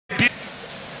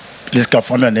Please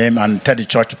confirm your name and tell the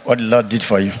church what the Lord did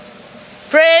for you.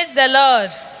 Praise the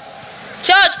Lord.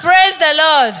 Church, praise the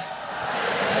Lord.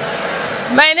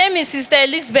 My name is Sister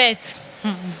Elizabeth.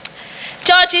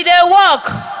 Church, it dey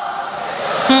walk.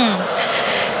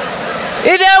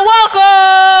 It dey walk,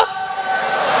 oh.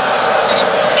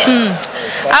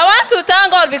 I want to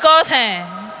thank God because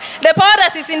the power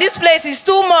that is in this place is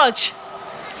too much.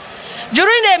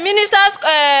 During the ministers'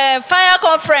 fire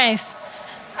conference,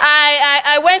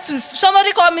 I went to,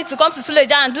 somebody called me to come to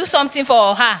Suleja and do something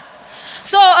for her.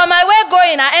 So on my way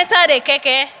going, I entered the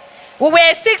keke. We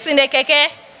were 6 in the keke.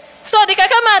 So the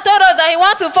keke man told us that he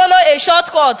wants to follow a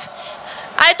shortcut.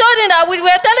 I told him that we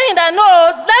were telling him that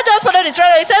no, let's just follow the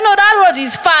trailer. He said, no, that road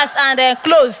is fast and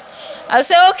close. I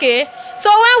said, okay. So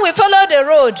when we followed the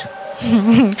road,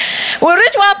 we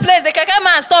reached one place, the keke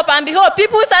man stopped, and behold,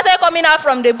 people started coming out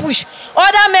from the bush.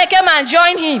 Other men came and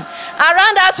joined him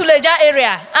around that Suleja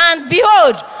area. And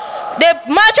behold, they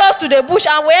marched us to the bush,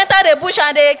 and we entered the bush,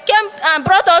 and they came and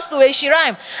brought us to a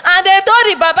shrine. And they told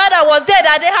the Baba that was there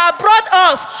that they have brought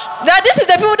us, that this is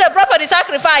the people they brought for the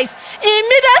sacrifice.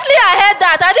 Immediately I heard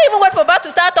that. I didn't even wait for Baba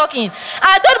to start talking.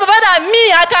 I told Baba that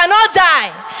I cannot die.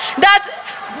 That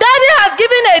Daddy has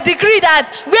given a decree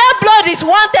that where blood is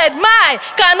wanted, mine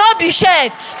cannot be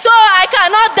shed. So I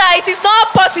cannot die. It is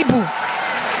not possible.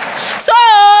 So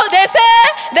they say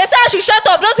I should shut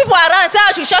up. Those people around say I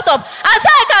should shut up. I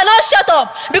say I cannot shut up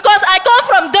because I come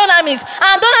from Dunamis,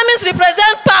 and Dunamis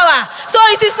represents power. So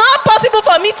it is not possible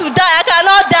for me to die. I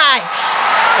cannot die.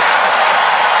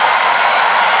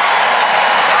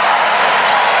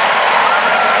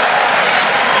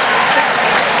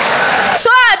 So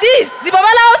at this, the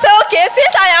Babalawo say, okay,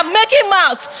 since I am making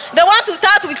mouth, they want to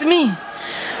start with me.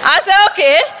 I say,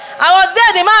 okay. I was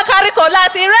there, the man carried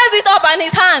cutlass. He raised it up, and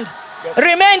his hand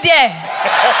remained there.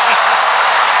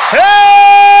 Hey!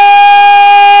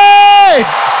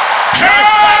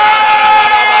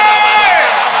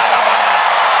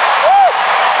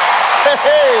 Hey!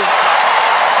 Hey!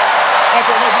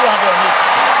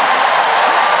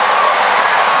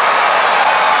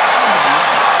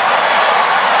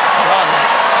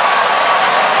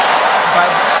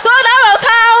 So that was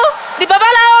how the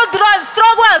Babalawo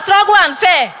struggle and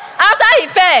fell. After he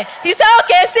fell, he said,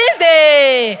 okay, since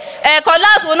the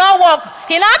cutlass will not work,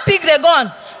 he now picked the gun.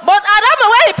 But at that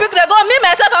moment when he picked the gun, me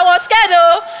myself, I was scared.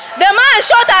 Oh. The man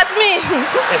shot at me.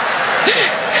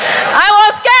 I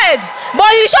was scared. But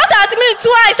he shot at me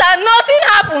twice and nothing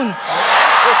happened.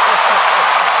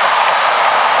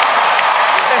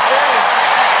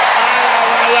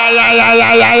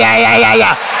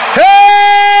 Hey!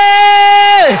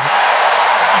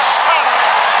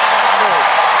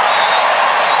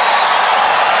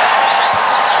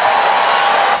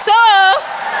 So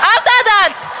after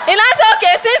that, he now said,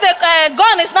 okay, since the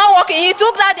gun is not working, he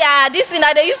took that this thing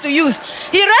that they used to use.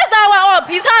 He raised that one up,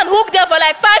 his hand hooked there for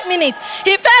like 5 minutes.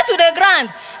 He fell to the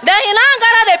ground. Then he now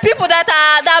gathered the people that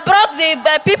brought the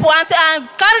people and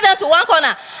carried them to one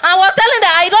corner and was telling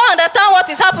them, I don't understand what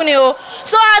is happening. Oh.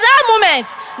 So at that moment,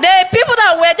 the people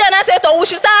that were there now said, oh, we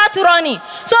should start running.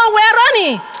 So we're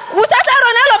running. We started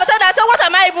running. All of a sudden, I said, what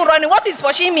am I even running? What is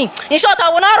pushing me? In short,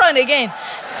 I will not run again.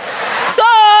 So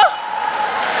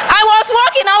I was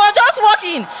just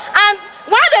walking. And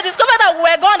when they discovered that we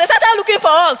were gone, they started looking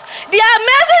for us. The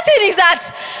amazing thing is that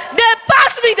they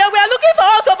passed me. They were looking for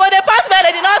us, but they passed me and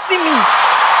they did not see me.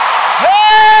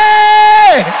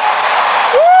 Hey!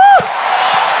 Woo!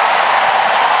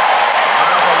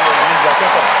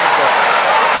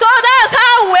 So that's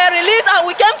how we were released, and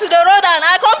we came to the road, and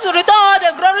I come to return all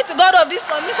the glory to God of this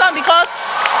commission because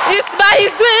it's by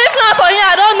his doing. If not for him,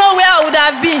 I don't know where I would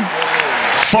have been.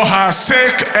 For her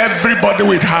sake, everybody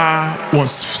with her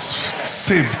was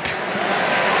saved.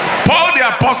 Paul the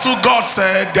apostle, God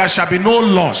said, there shall be no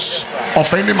loss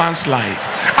of any man's life,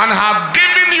 and have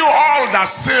given you all that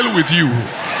sail with you,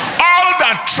 all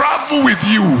that travel with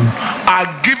you are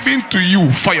given to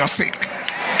you for your sake.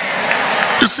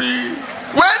 You see,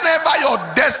 whenever your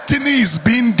destiny is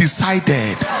being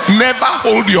decided, never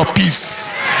hold your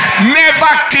peace,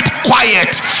 never keep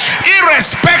quiet,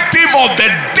 irrespective of the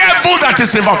devil that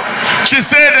is involved. They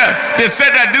said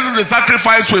that this is the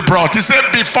sacrifice we brought. He said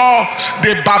before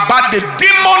the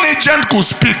demon agent could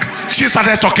speak, she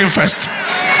started talking first.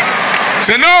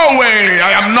 Say, no way,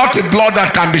 I am not a blood that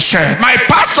can be shed. My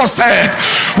pastor said,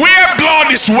 where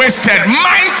blood is wasted,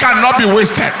 mine cannot be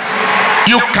wasted.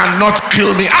 You cannot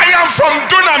kill me. I am from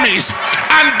Dunamis,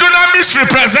 and Dunamis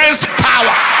represents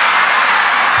power.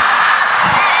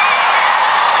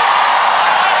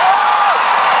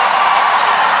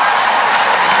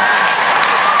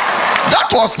 That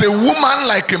was a woman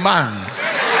like a man.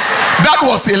 That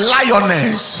was a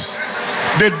lioness.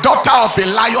 The daughter of a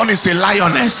lion is a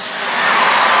lioness.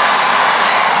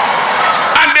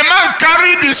 And the man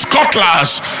carried his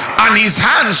cutlass and his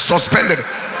hands suspended.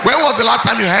 When was the last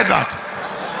time you heard that?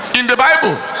 In the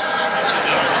Bible.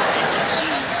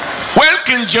 When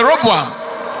King Jeroboam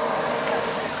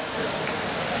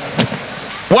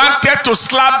wanted to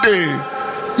slap the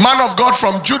man of God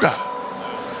from Judah,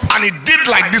 and he did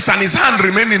like this and his hand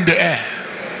remained in the air,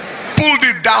 pulled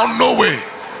it down, no way.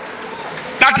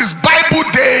 That is, Bible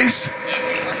days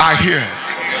are here.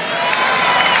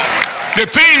 The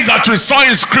things that we saw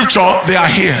in scripture, they are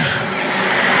here.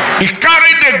 He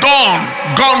carried a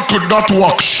gun could not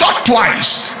work, shot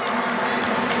twice,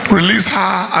 released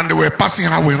her, and they were passing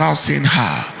her without seeing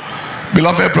her.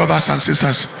 Beloved brothers and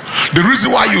sisters, the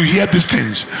reason why you hear these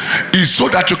things is so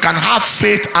that you can have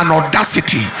faith and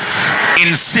audacity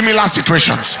in similar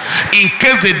situations, in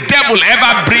case the devil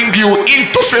ever bring you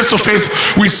into face to face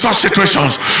with such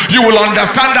situations. You will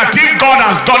understand that if God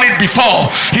has done it before,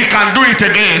 he can do it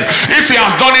again. If he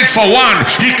has done it for one,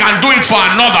 he can do it for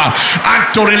another.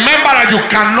 And to remember that you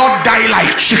cannot die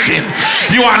like chicken.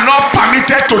 You are not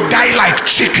permitted to die like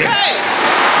chicken.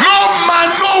 No man,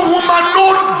 no woman,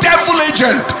 no devil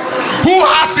agent who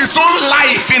has his own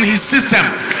life in his system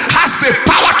has the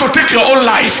power to take your own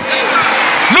life.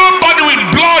 Nobody with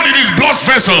blood in his blood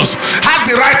vessels has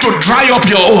the right to dry up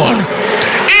your own.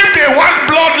 If they want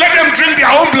blood, let them drink their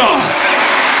own blood.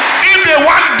 If they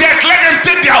want death, let them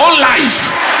take their own life.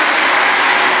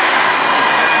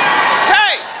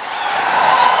 Hey!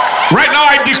 Right now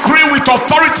I decree with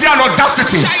authority and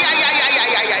audacity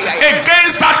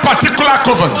against that particular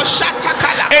covenant,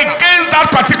 against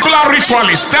that particular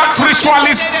ritualist,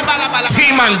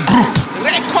 team and group,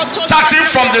 starting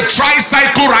from the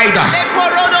tricycle rider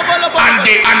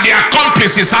and the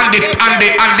accomplices and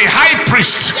the high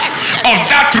priest of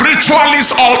that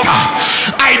ritualist altar.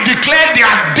 I declare their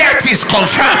death is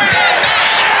confirmed.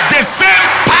 The same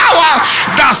power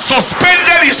that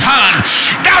suspended his hand,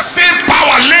 that same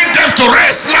power laid them to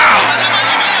rest now.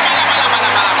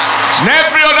 And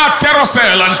every other terror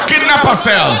cell and kidnapper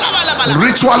cell,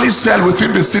 ritualist cell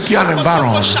within the city and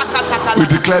environment, we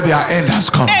declare their end has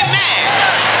come.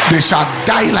 They shall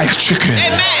die like chicken.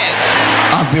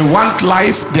 As they want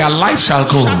life, their life shall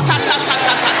go.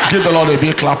 Give the Lord a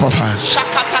big clap of hands.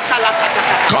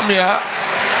 Come here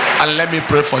and let me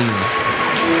pray for you.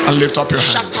 And lift up your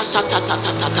hands.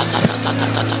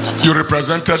 You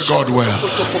represented God well,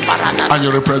 and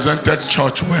you represented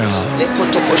church well,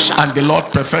 and the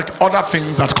Lord perfect other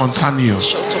things that concern you.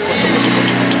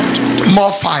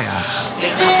 More fire,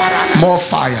 more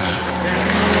fire,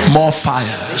 more fire.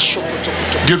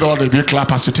 Give the Lord a big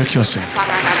clap as you take your seat.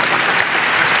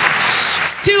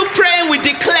 Still praying, we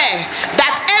declare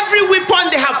that every weapon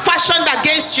they have fashioned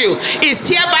against you is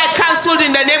hereby cancelled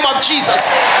in the name of Jesus.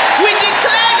 We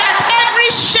declare that every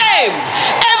shame,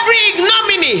 every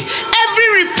ignominy, every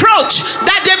reproach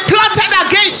that they plotted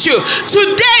against you,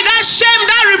 today that shame,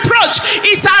 that reproach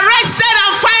is arrested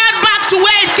and fired back to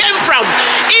where it came from.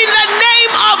 In the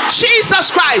name of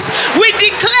Jesus Christ, we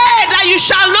declare that you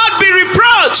shall not be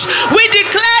reproached. We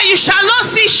declare you shall not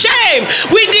see shame.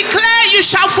 We declare you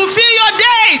shall fulfill your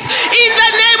days in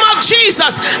the name of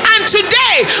Jesus. And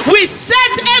today we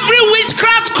set every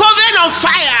witchcraft coven on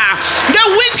fire. The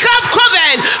witchcraft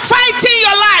coven fighting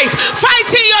your life,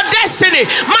 fighting your destiny,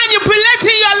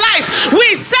 manipulating your life, we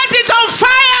set it on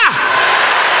fire.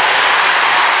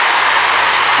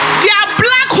 Their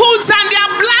black hoods and their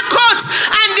black coats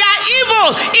and their evil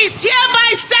is hereby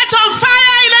set on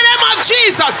fire in the name of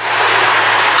Jesus.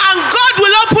 And God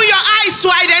will open your eyes to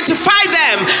identify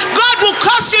them. God will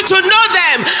cause you to know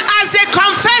them as they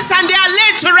confess and they are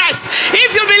laid to rest.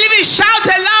 If you believe it, shout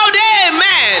aloud,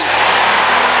 amen.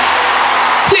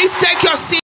 Please take your seat.